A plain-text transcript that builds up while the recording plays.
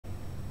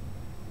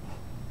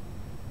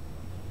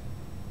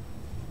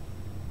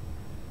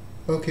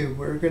Okay,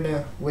 we're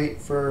gonna wait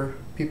for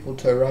people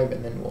to arrive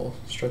and then we'll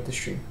start the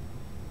stream.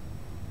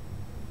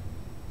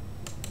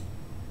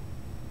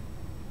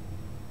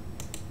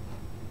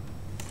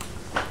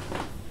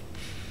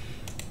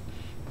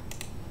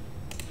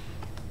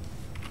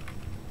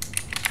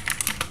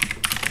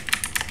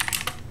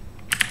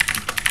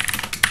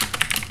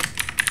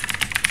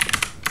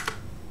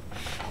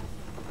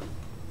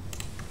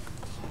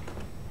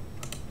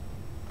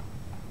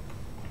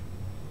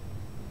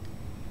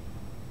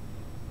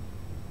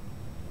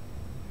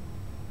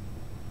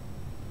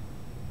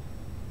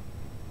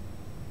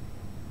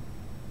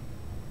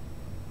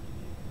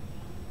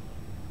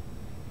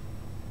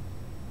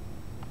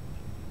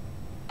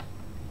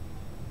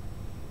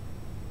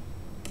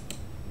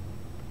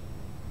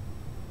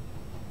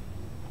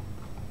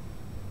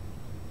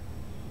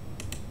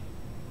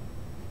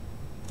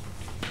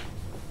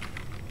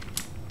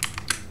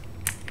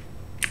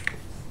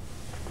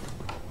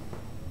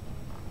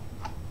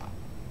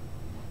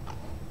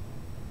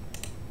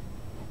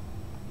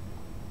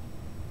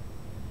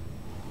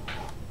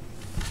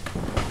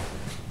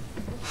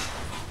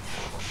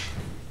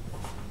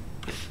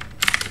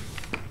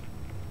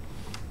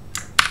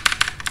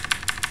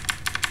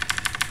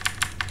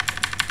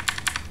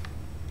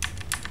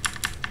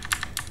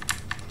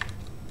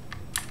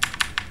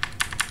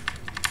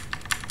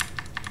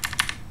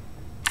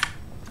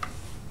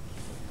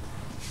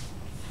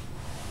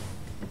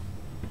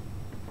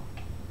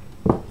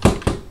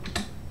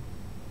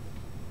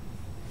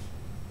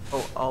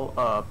 Oh,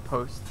 I'll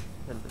post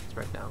attendance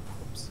right now.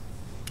 Oops.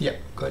 Yeah,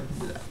 go ahead and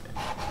do that.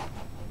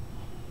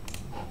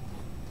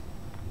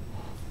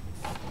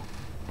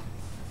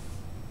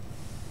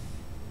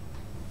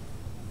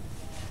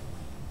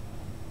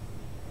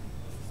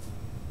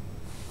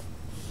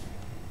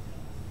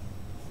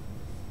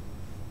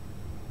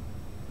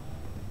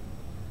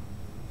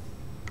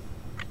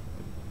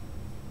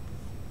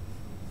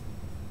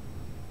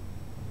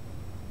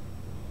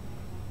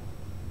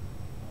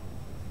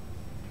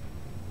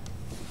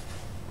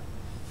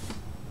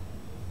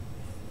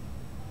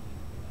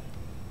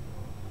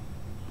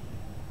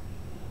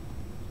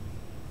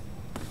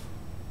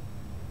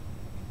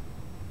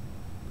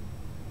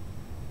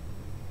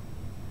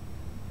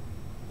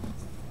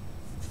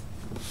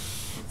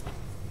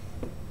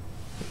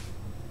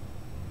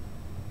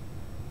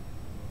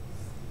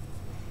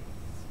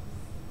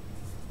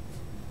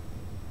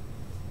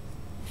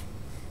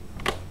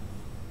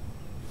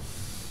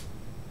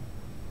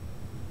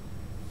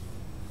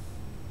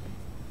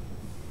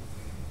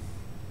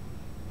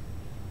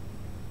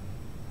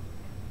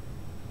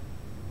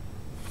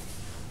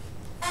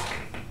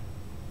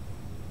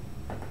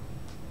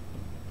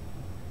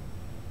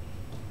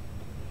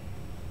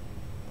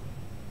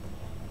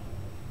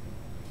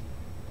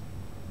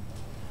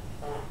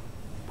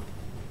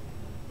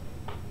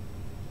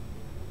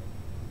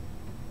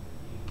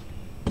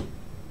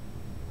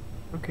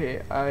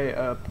 Okay,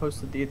 I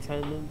posted the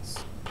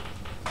attendance.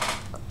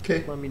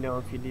 Okay. Let me know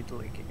if you need the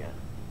link again.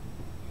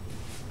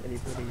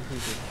 Anybody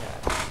who's in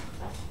chat.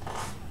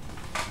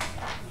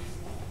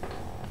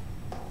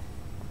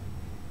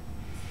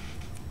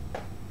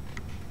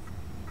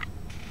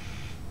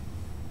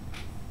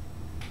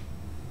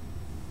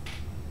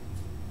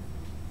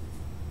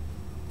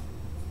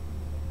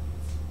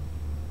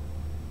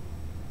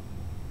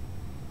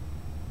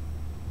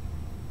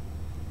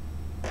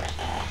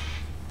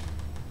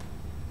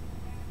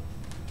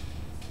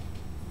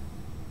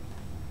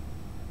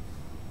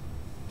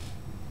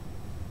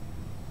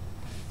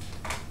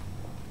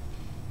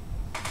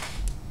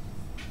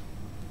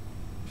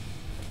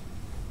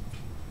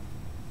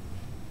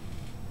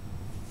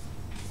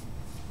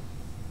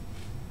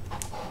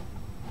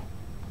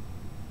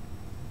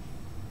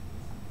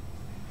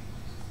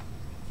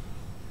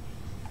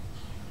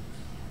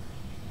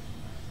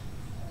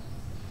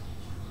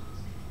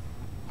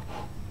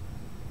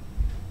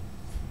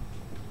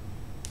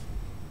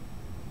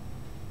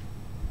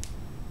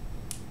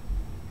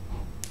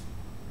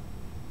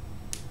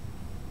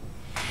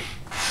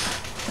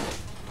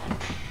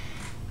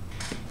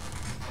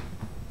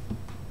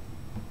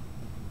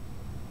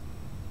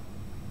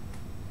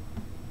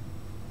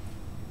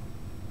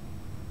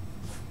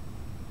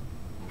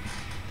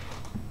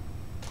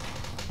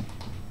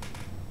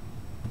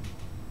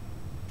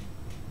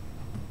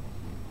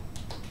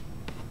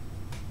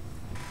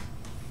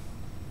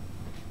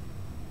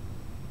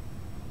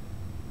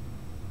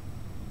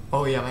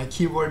 Oh yeah, my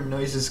keyboard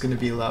noise is going to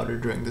be louder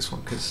during this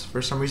one because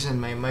for some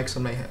reason my mic's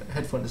on my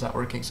headphone is not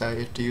working, so I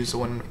have to use the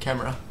one on my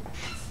camera.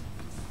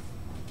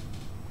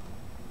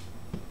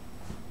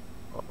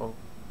 Uh-oh.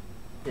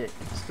 Yeah,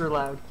 extra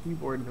loud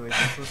keyboard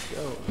noises. Let's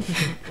go.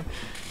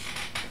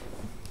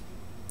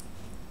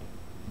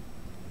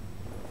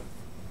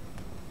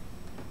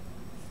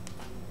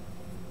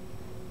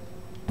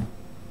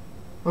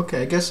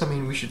 Okay, I guess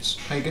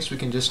I guess we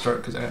can just start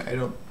because I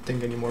don't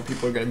think any more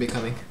people are going to be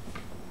coming.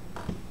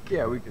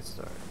 Yeah, we could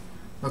start.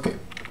 Okay,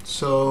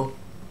 so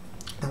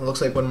it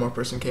looks like one more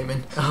person came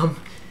in.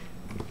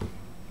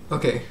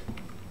 Okay,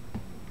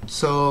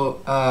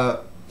 so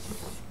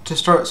to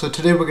start, so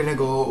today we're gonna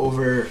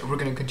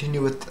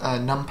continue with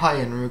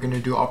Numpy, and we're gonna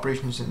do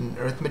operations in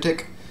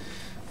arithmetic.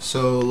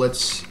 So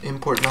let's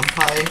import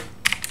Numpy.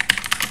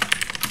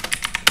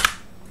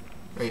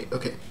 Right.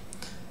 Okay.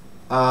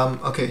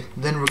 Okay.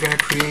 Then we're gonna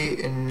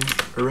create an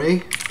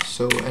array.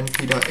 So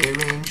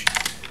np.arange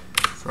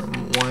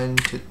from 1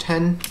 to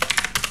 10,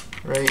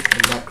 right?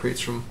 And that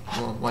creates from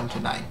 1 to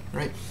 9,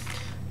 right?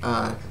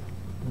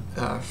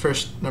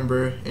 First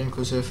number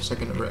inclusive,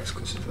 second number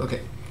exclusive.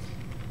 Okay.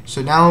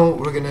 So now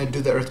we're gonna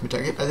do the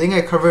arithmetic. I think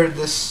I covered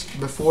this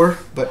before,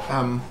 but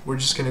we're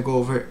just gonna go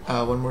over it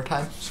one more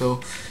time.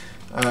 So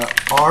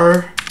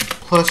r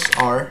plus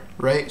r,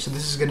 right? So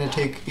this is gonna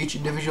take each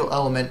individual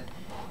element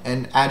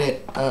and add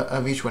it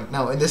of each one.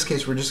 Now in this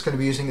case, we're just gonna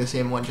be using the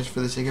same one just for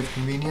the sake of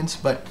convenience,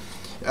 but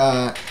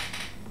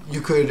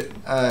you could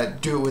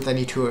do it with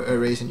any two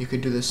arrays, and you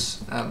could do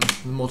this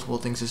multiple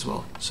things as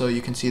well. So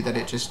you can see that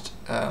it just,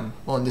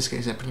 well, in this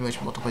case, it pretty much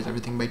multiplies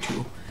everything by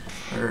 2,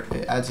 or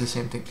it adds the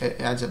same thing, it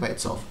adds it by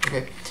itself.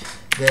 Okay.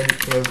 Then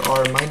we have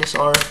r minus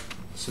r,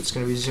 so it's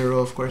going to be 0,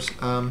 of course.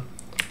 R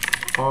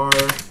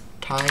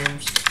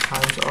times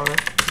r,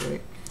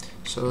 right?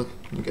 So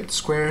you get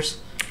squares,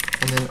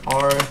 and then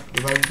r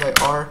divided by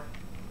r,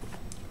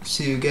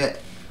 so you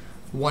get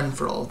 1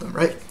 for all of them,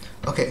 right?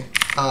 Okay.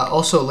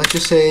 Also, let's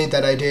just say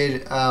that I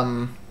did,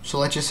 so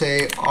let's just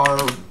say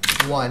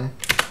r1,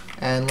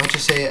 and let's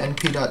just say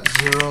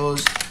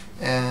np.zeros,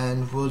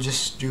 and we'll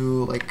just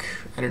do like,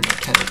 I don't know,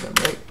 10 of them,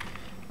 right?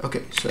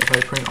 Okay, so if I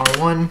print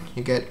r1,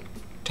 you get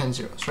 10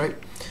 zeros, right?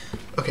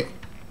 Okay,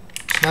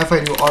 so now if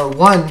I do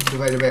r1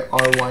 divided by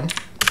r1,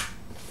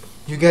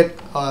 you get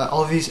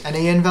all of these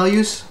NaN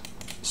values.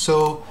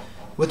 So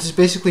what this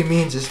basically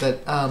means is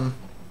that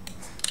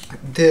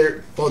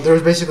there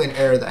was basically an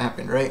error that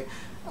happened, right?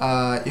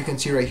 You can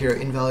see right here,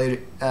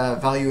 invalid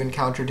value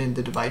encountered in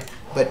the divide,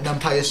 but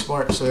Numpy is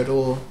smart, so it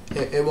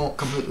won't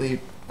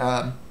completely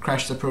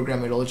crash the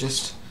program. It'll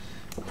just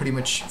pretty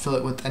much fill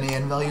it with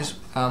NaN values.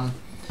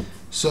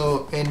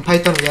 So in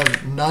Python we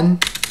have none,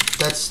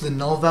 that's the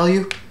null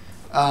value,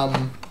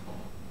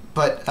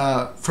 but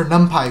for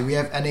Numpy we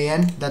have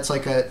NaN, that's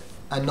like a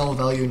null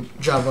value in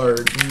Java,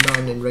 or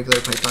none in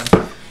regular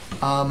Python.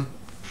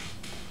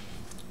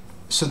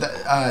 So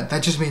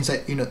that just means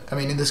that, I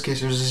mean, in this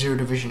case there's a 0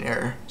 division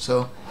error,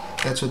 so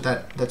that's what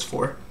that's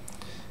for.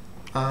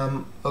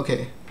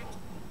 Okay,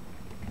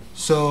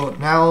 so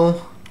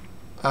now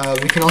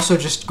we can also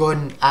just go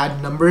ahead and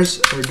add numbers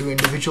or do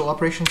individual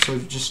operations. So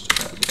just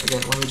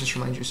again, let me just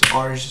remind you, so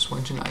r is just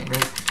 1 to 9,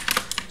 right?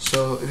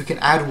 So if we can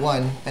add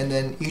 1, and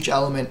then each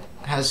element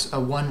has a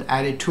 1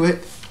 added to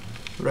it,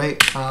 right?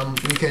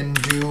 We can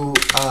do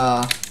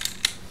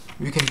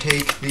we can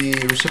take the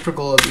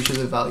reciprocal of each of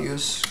the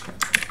values.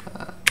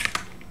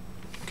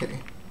 Okay,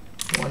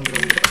 1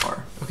 divided by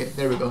r. Okay,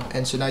 there we go.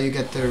 And so now you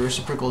get the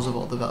reciprocals of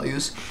all the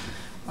values.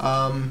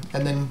 And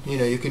then,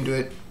 you can do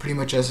it pretty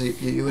much as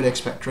you would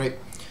expect, right?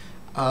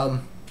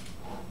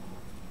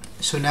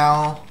 So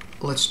now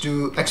let's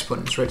do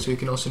exponents, right? So you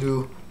can also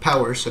do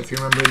powers. So if you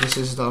remember, this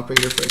is the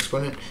operator for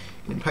exponent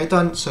in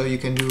Python. So you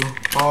can do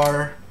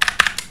r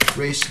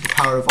raised to the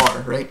power of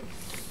r, right?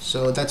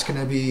 So that's going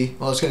to be,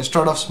 well, it's going to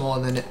start off small,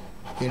 and then it,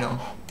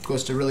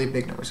 goes to really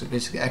big numbers. So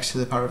basically x to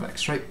the power of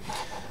x, right?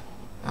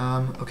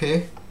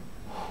 Okay,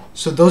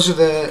 so those are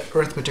the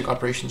arithmetic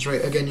operations,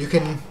 right? Again, you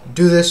can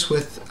do this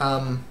with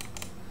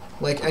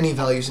like any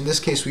values. In this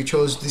case, we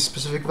chose these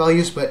specific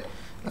values, but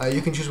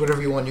you can choose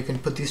whatever you want. You can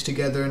put these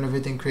together and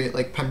everything, create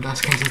like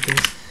PEMDAS kinds of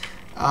things.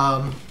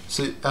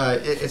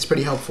 It's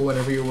pretty helpful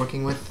whenever you're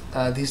working with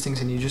these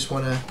things and you just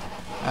want to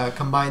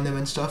combine them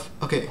and stuff.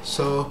 Okay,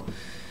 so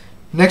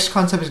next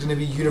concept is going to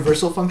be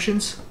universal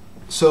functions.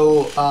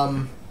 So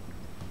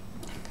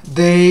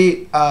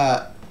they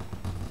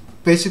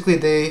basically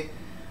they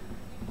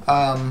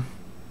allow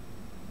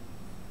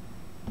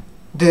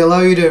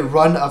you to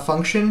run a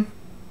function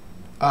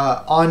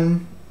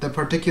on the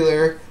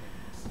particular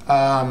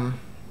on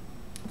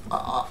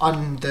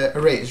the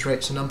arrays,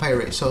 right? So Numpy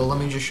array. So let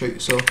me just show you.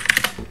 So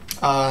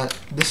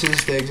this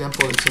is the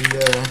example that's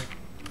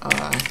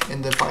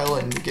in the file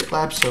in the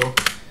GitLab. So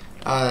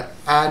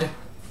add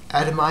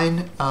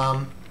mine.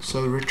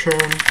 So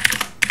return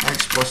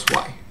x plus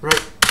y,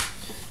 right?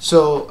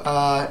 So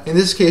in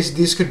this case,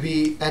 these could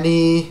be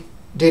any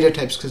data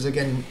types, because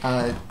again,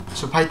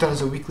 so Python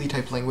is a weakly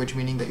type language,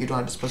 meaning that you don't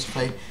have to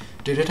specify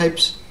data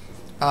types.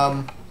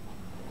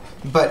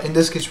 But in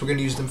this case, we're going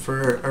to use them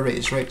for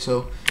arrays, right?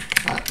 So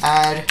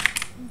add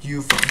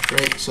ufunc,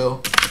 right?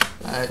 So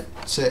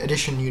it's an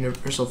addition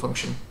universal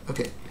function.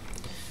 Okay.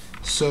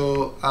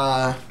 So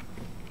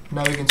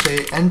now we can say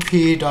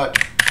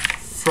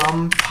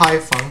np.from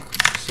pyfunc.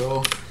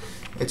 So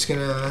it's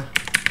gonna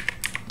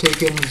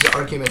take in the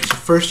argument. So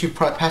first you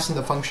pass in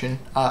the function.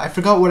 I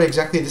forgot what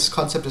exactly this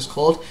concept is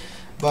called,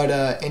 but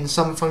in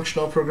some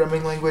functional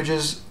programming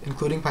languages,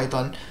 including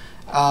Python,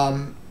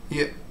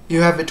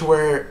 you have it to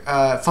where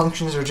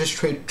functions are just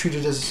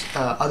treated as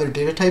other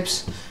data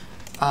types.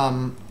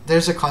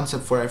 there's a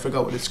concept for it. I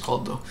forgot what it's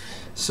called though.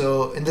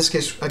 So in this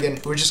case, again,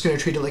 we're just going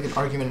to treat it like an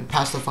argument and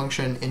pass the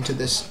function into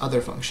this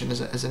other function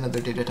as another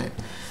data type.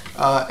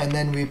 And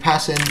then we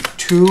pass in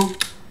 2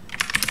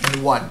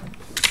 and 1.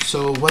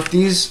 So what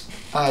these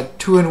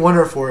 2 and 1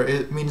 are for,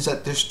 it means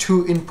that there's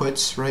 2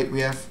 inputs, right?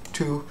 We have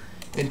 2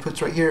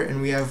 inputs right here,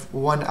 and we have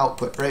 1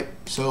 output, right?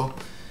 So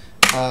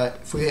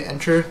if we hit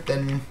enter,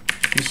 then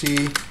you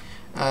see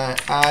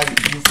add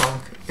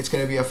ufunc, it's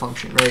going to be a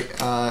function, right?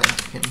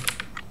 You can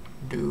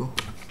do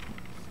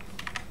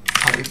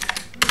type,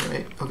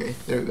 right? Okay,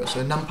 there we go.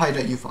 So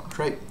numpy.ufunc,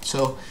 right?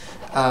 So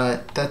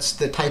that's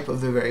the type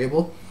of the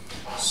variable.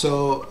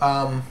 So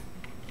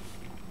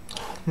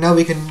now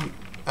we can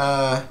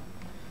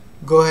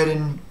go ahead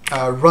and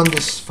run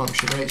this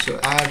function, right? So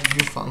add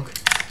ufunc.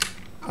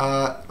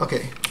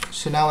 Okay,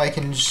 so now I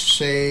can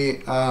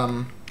say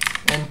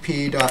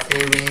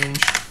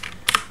np.arange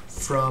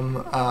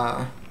from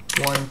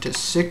 1 to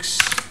 6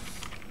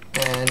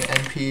 and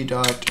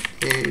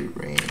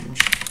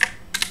np.arange.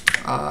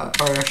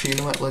 Or actually, you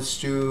know what? Let's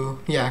do,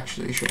 yeah,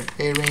 actually, sure.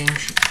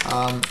 Arange,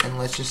 and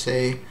let's just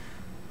say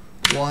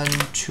 1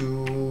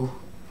 to,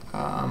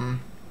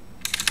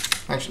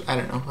 actually, I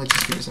don't know. Let's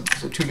just keep it simple.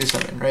 So 2 to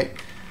 7, right?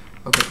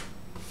 Okay.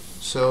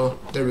 So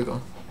there we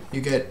go. You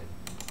get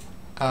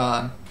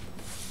the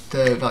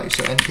value.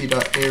 So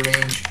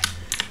np.arange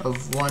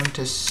of 1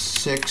 to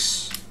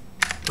 6,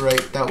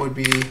 right? That would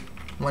be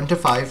 1 to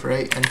 5,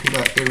 right?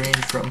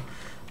 np.arange from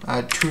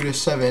 2 to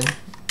 7,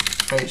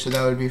 right? So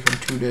that would be from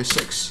 2 to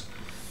 6.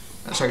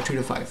 Sorry, 2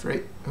 to 5,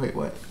 right? Wait,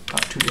 what?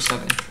 2 to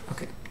 7.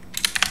 Okay.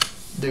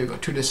 There we go,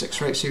 2 to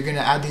 6, right? So you're going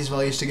to add these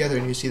values together,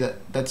 and you see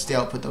that that's the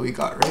output that we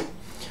got, right?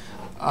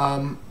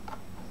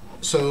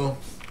 So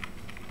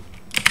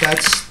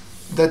that's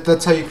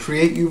how you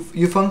create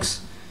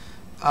ufuncs.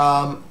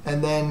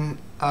 And then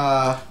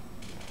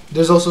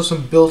there's also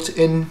some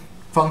built-in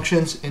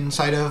functions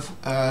inside of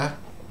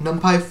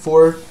Numpy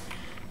for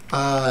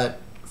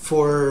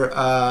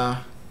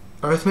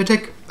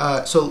arithmetic.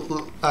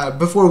 So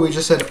before we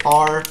just said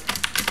r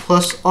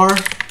plus r,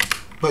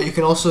 but you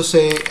can also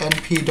say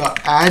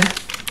np.add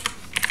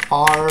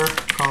r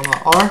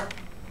comma r,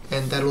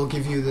 and that will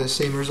give you the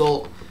same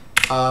result.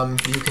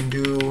 You can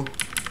do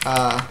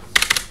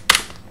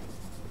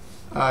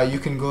you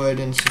can go ahead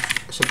and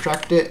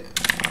subtract it.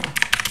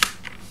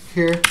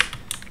 Here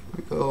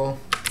we go.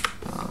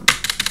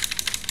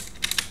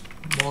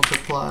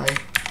 Multiply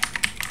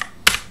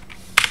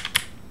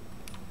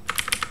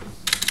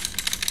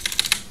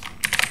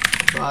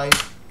by.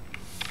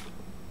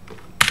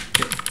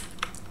 Okay.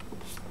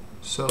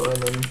 So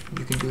and then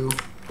you can do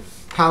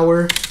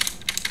power.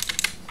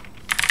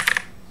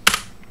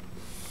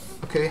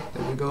 Okay,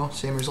 there we go.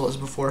 Same result as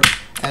before.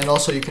 And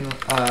also you can,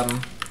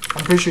 I'm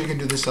pretty sure you can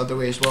do this the other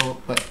way as well,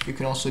 but you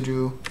can also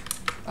do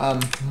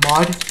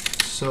mod.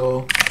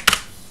 So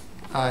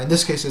in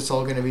this case, it's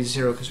all going to be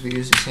 0 because we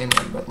use the same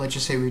one. But let's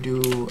just say we do,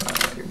 I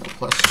don't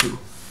know, +2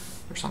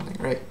 or something,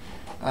 right?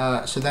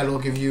 So that will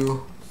give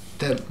you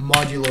the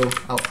modulo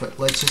output.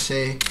 Let's just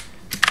say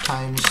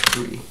times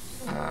 3.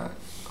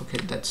 Okay,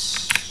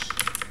 that's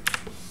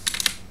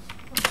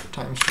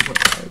times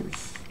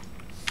 2.5.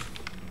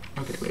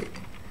 Okay, wait.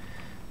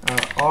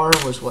 R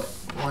was what?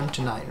 1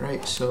 to 9,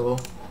 right? So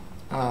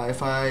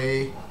if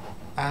I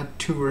add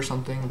 2 or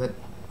something, that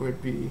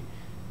would be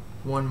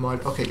 1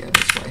 mod. Okay, yeah,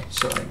 that's why.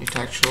 So I need to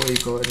actually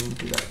go ahead and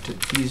do that to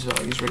these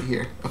values right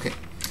here. Okay.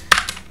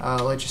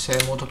 Let's just say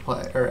I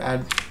multiply or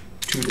add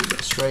 2 to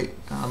this, right?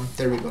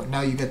 There we go.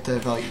 Now you get the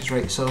values,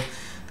 right? So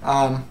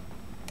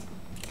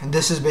and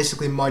this is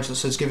basically modulo.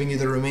 So it's giving you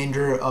the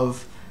remainder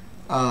of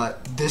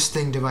this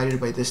thing divided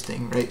by this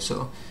thing, right?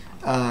 So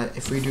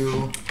if we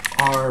do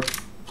r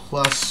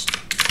plus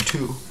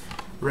 2,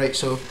 right?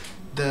 So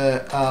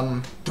the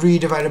 3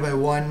 divided by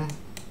 1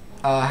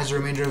 has a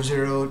remainder of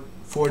 0.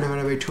 4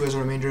 divided by 2 has a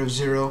remainder of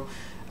 0.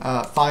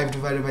 5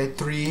 divided by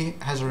 3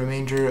 has a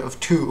remainder of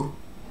 2,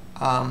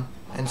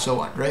 and so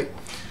on, right?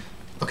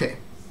 Okay.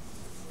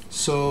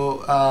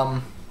 So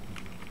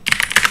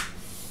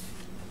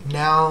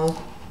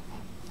now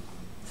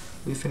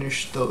we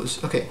finished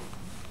those. Okay.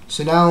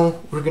 So now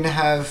we're gonna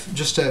have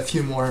just a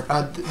few more.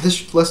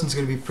 This lesson's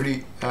gonna be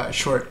pretty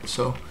short.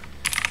 So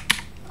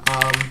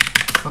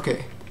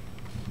okay.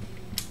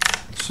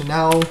 So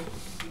now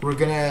we're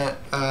gonna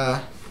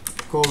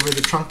go over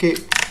the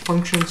truncate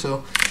function.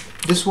 So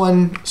this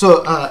one,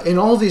 so in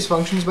all these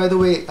functions, by the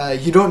way,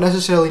 you don't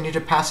necessarily need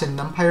to pass in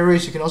numpy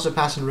arrays. You can also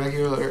pass in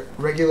regular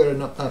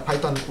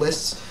Python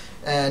lists,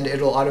 and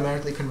it'll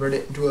automatically convert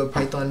it into a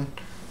Python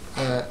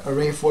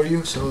array for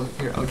you. So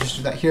here, I'll just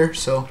do that here.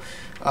 So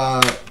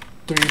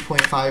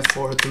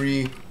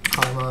 3.543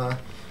 comma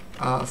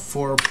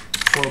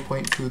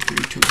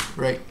 4.232,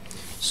 right?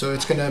 So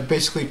it's gonna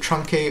basically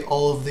truncate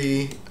all of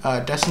the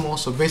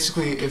decimals. So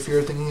basically, if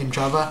you're thinking in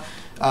Java,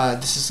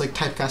 this is like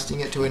typecasting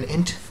it to an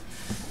int.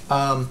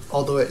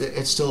 Although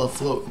it's still a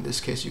float in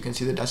this case, you can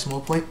see the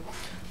decimal point.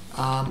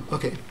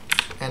 Okay,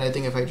 and I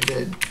think if I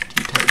did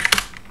type,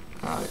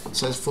 it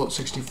says float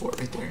 64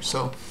 right there.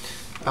 So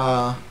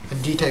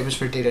and D type is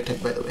for data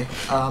type, by the way.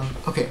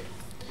 Okay,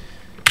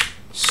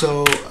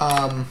 so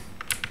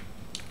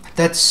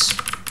that's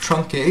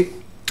truncate.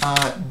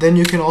 Then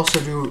you can also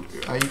do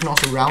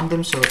round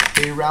them, so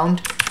a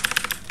round,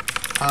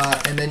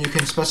 and then you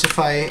can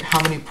specify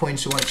how many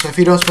points you want. So if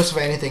you don't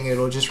specify anything,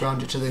 it'll just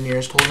round it to the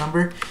nearest whole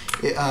number,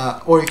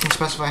 or you can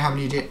specify how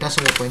many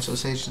decimal points. So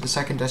say to the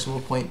second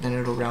decimal point, then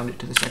it'll round it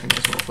to the second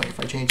decimal point. If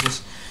I change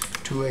this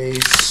to a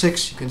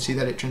 6, you can see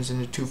that it turns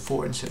into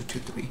 2.4 instead of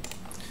 2.3.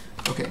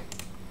 Okay.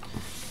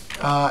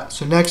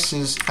 So next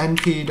is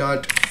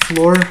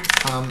np.floor.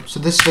 So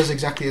this does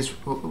exactly as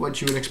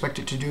what you would expect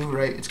it to do,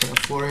 right? It's going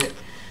to floor it.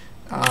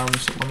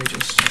 So let me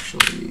just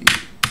actually,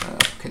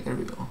 okay, there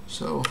we go.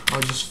 So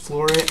I'll just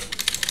floor it.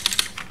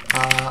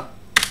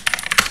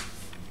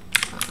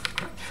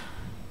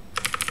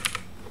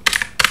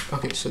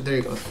 Okay, so there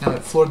you go. Now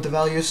it floored the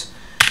values.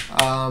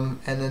 And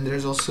then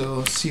there's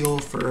also seal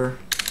for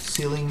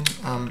sealing.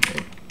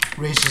 It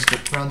raises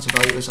rounds the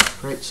values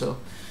up, right? So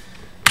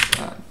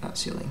not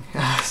sealing,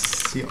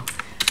 seal.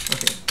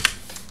 Okay,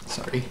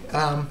 sorry.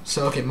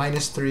 So okay,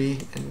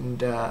 -3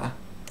 and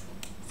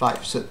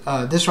 5. So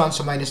this rounds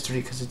to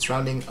 -3 because it's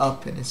rounding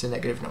up and it's a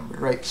negative number,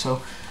 right?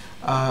 So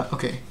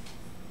okay,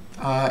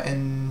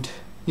 and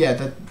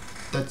yeah,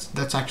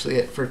 that's actually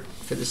it for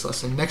this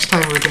lesson. Next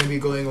time we're going to be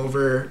going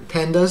over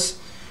pandas.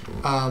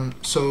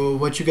 So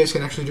what you guys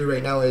can actually do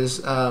right now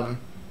is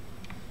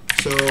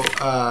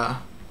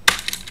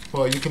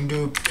well, you can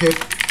do pip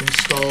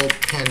install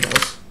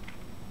pandas.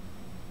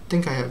 I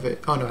think I have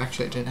it. Oh no,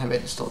 actually I didn't have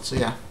it installed. So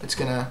yeah, it's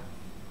gonna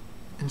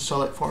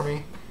install it for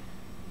me.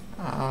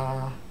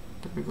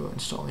 There we go,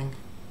 installing.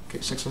 Okay,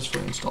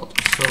 successfully installed.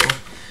 So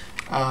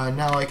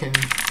now I can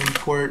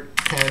import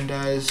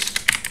pandas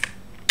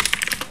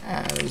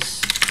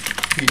as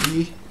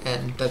PD,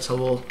 and that's how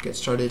we'll get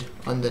started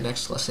on the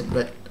next lesson.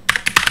 But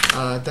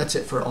that's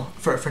it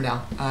for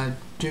now.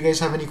 Do you guys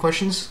have any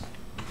questions?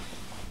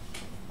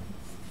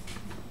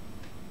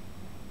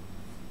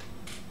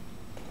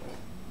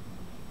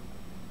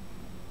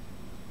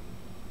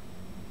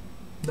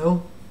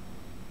 No?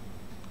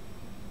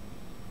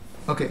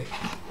 Okay.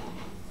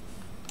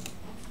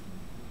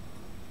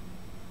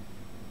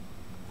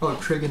 Oh,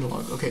 trig and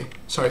log. Okay,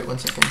 sorry, 1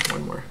 second.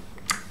 One more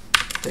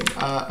thing.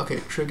 Okay,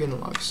 trig and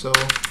log. So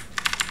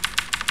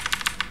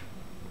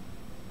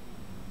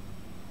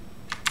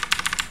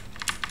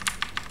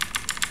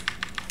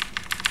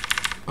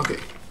okay.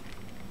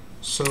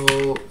 So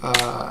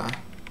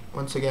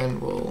once again,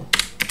 we'll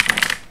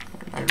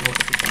I don't know what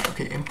to do that.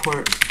 Okay,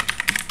 import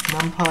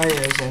numpy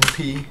as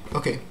np.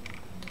 Okay.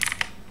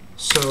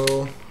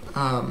 So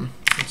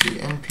let's see,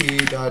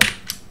 np dot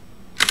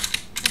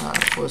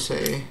we'll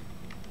say,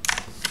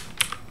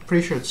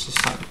 pretty sure it's just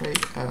signed,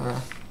 right?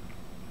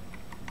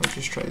 Let's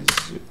just try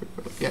this.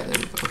 Yeah, there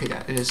we go. Okay,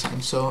 yeah, it is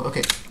signed. So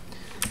okay,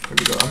 there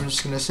we go. I'm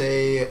just gonna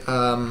say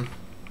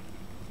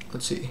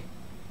let's see.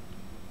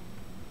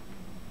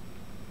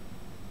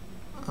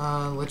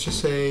 Let's just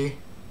say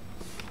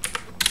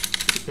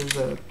there's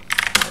a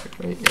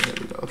right. Yeah, there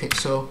we go. Okay,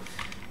 so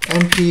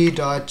np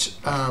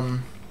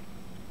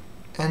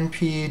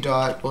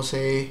dot we'll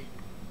say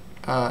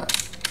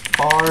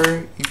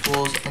r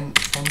equals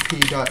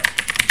np dot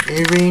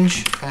a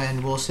range,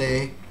 and we'll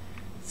say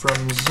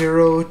from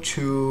 0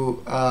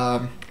 to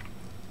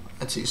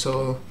let's see,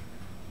 so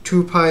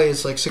 2 pi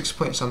is like 6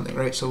 point something,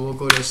 right? So we'll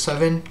go to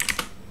 7,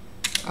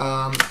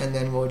 and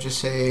then we'll just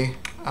say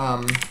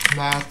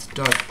math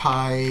dot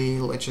pi,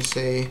 let's just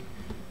say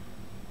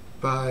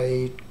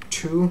by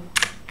 2,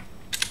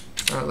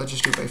 or let's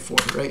just do by 4,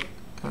 right?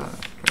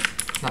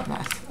 Not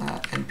math,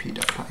 np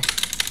dot pi.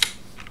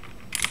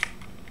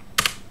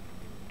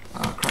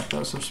 Crap, that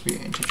was supposed to be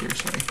an integer,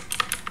 sorry.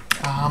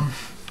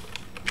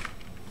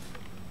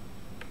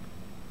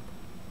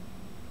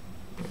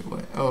 Wait,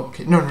 what? Oh,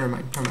 okay, no, never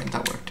mind,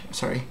 that worked,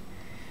 sorry.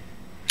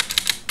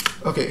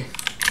 Okay,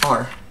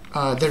 r,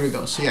 there we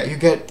go. So yeah, you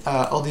get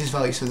all these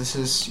values. So this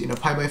is, you know,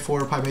 pi by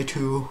 4, pi by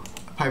 2,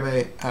 pi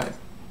by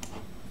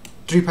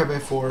 3 pi by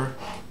 4,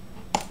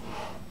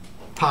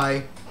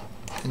 pi,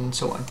 and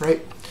so on,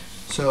 right?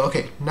 So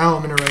okay, now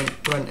I'm going to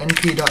run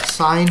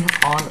np.sign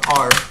on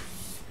r,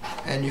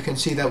 and you can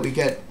see that we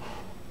get,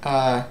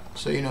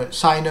 so you know,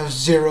 sine of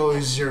 0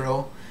 is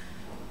 0,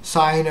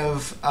 sine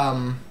of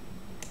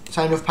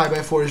pi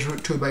by 4 is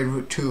root 2 by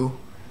root 2.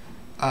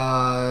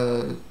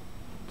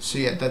 So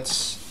yeah, that's,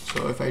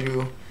 so if I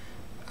do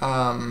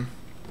I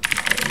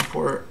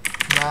import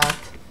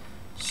math,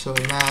 so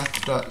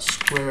math dot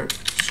square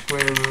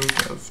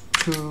root of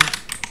 2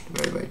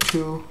 divided by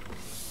 2.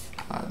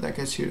 That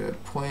gets you to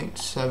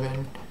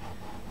 0.7.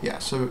 Yeah,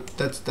 so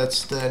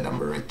that's the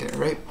number right there,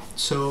 right?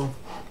 So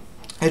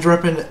it's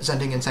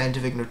representing in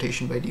scientific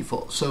notation by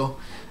default. So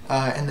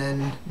and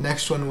then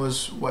next one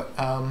was what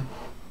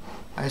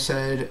I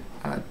said,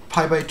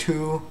 pi by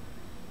 2.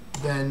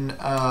 Then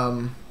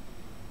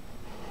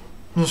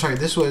no, sorry,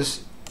 this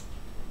was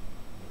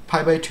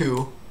pi by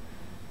 2.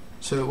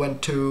 So it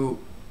went to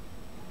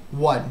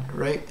 1,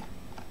 right?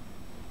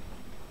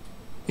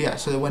 Yeah,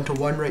 so it went to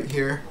 1 right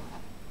here.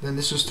 Then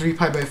this was 3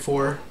 pi by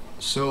 4,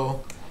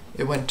 so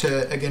it went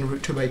to, again,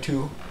 root 2 by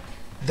 2.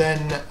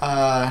 Then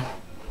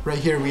right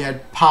here we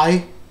had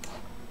pi.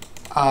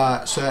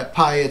 So at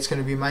pi it's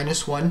going to be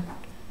minus 1.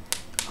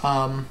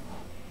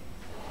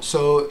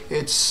 So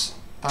it's,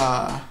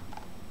 let's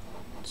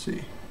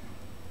see,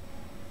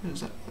 what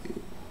is that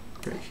value?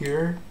 Right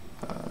here.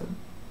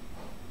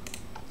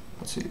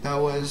 Let's see, that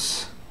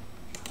was,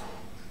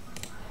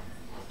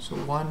 so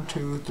 1,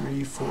 2,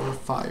 3, 4,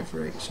 5,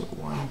 right? So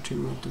 1,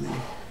 2, 3,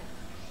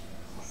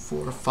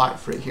 4,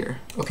 5 right here.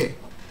 Okay,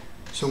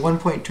 so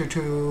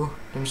 1.22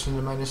 times 10 to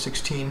the minus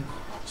 16.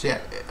 So yeah,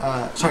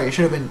 sorry, it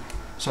should have been,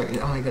 sorry,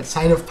 oh my god,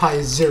 sine of pi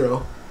is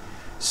 0.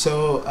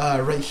 So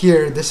right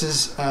here, this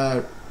is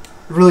a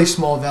really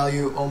small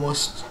value,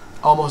 almost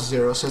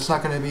 0. So it's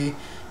not going to be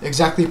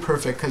exactly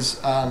perfect because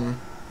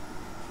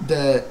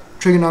the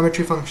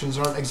trigonometry functions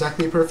aren't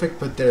exactly perfect,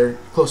 but they're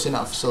close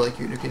enough. So like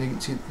you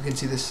can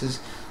see this is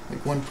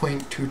like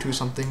 1.22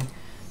 something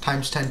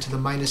times 10 to the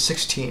minus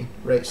 16,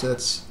 right? So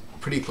that's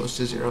pretty close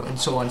to 0, and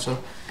so on. So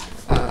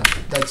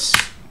that's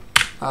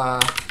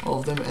all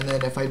of them. And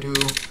then if I do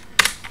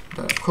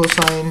the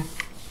cosine,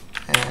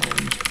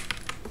 and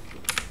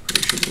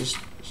pretty sure this is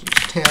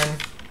tan,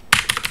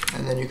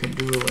 and then you can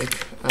do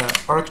like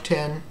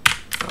arctan.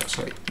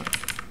 Sorry.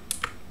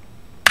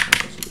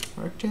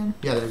 Arctan?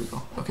 Yeah, there we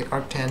go. Okay,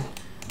 arctan.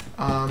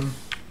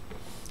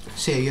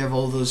 So yeah, you have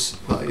all those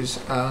values.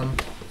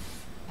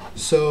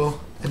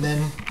 So, and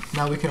then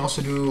now we can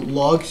also do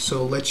log.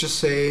 So let's just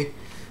say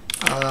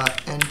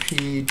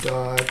np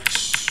dot,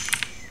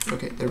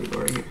 okay, there we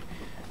go, right here.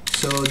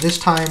 So this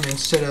time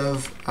instead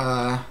of,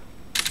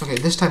 okay,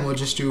 this time we'll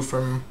just do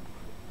from,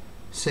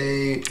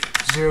 say,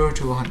 0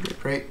 to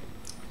 100, right?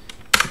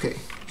 Okay,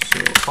 so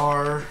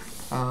r,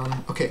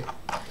 okay,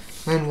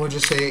 then we'll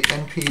just say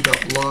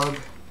np.log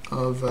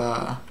of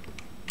r.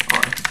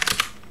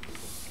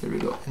 There we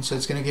go. And so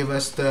it's going to give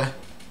us the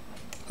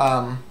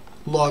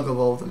log of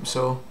all of them.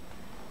 So,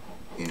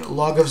 you know,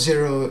 log of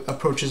 0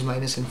 approaches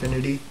minus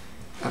infinity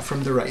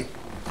from the right.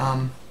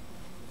 And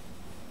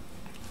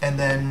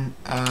then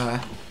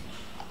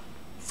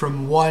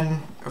from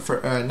 1,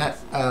 for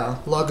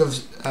log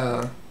of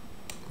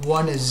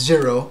 1 is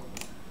 0,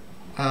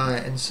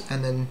 and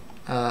then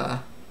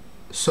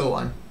so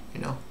on,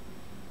 you know.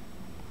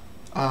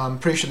 I'm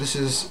pretty sure this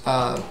is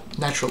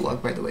natural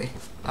log, by the way,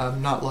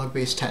 not log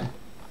base 10.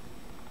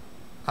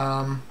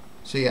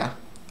 So yeah,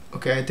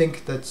 okay, I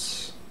think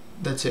that's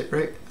it,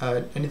 right?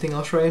 Anything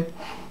else, Ryan?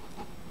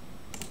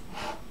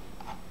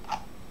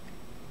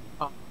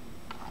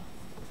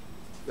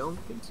 Don't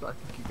think so. I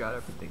think you got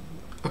everything.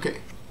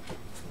 Okay.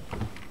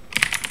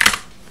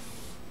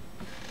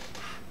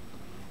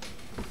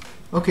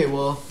 Okay,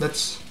 well,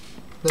 that's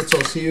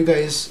all. See you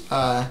guys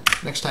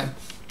next time.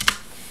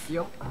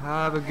 Yep.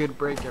 Have a good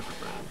break,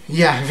 everybody.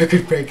 Yeah, have a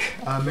good break.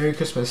 Merry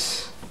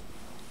Christmas.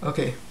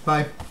 Okay,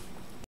 bye.